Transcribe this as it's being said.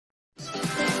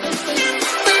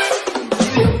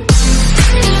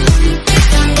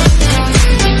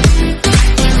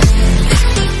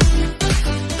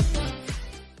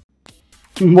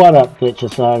What up, Glitch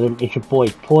Asylum? It's your boy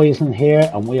Poison here,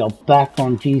 and we are back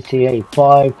on GTA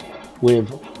 5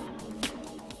 with,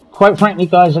 quite frankly,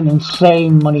 guys, an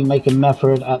insane money-making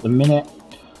method at the minute.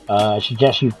 I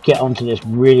suggest you get onto this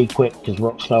really quick because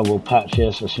Rockstar will patch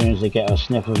this as soon as they get a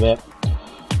sniff of it.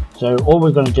 So all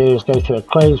we're going to do is go to a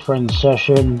closed friend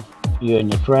session, you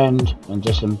and your friend, and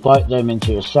just invite them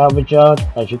into your salvage yard.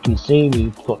 As you can see,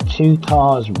 we've got 2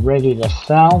 cars ready to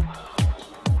sell.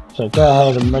 So go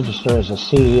ahead and register as a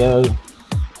CEO,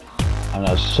 and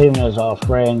as soon as our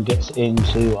friend gets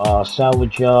into our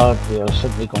salvage yard, we are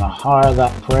simply going to hire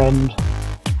that friend.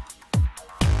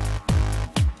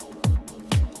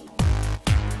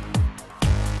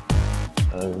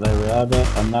 So there we have it,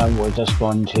 and now we're just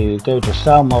going to go to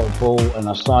sell multiple and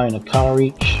assign a car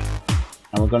each,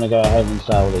 and we're going to go ahead and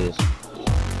sell these.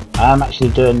 I'm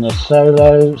actually doing this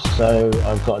solo, so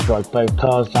I've got to drive both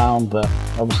cars down, but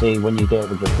obviously when you do it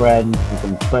with your friend, you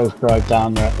can both drive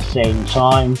down there at the same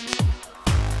time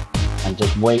and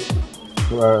just wait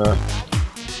for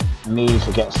me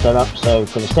to get set up. So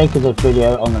for the sake of this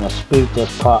video, I'm going to speed this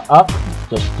part up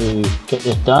just to get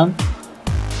this done.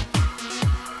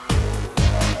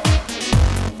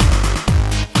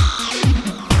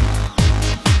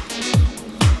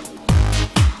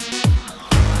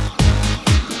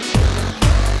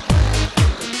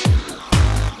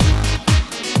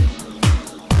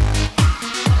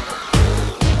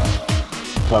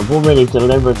 So I've already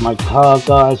delivered my car,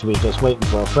 guys. We're just waiting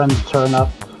for our friend to turn up,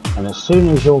 and as soon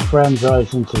as your friend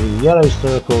drives into the yellow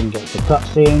circle and gets the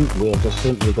cutscene, we are just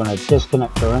simply going to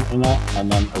disconnect our internet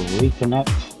and then reconnect.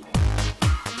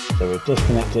 So we're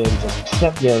disconnected, just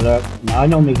accept the alert. Now I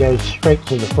normally go straight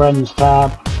to the friends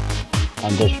tab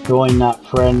and just join that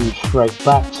friend straight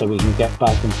back so we can get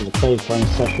back into the closed friend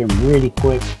session really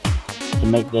quick. To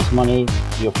make this money,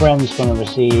 your friend's going to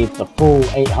receive the full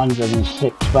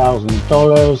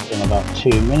 $806,000 in about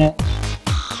 2 minutes.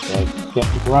 So get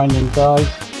to grinding, guys.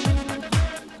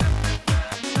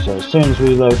 So as soon as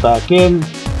we load back in,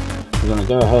 we're going to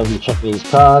go ahead and check these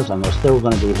cars, and they're still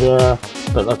going to be here.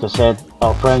 But like I said,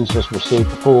 our friends just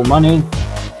received the full money.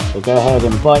 So go ahead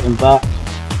and invite them back,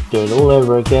 do it all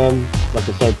over again. Like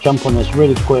I said, jump on this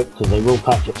really quick because they will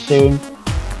patch it soon.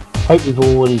 Hope you've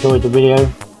all enjoyed the video.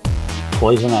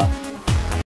 Poison out.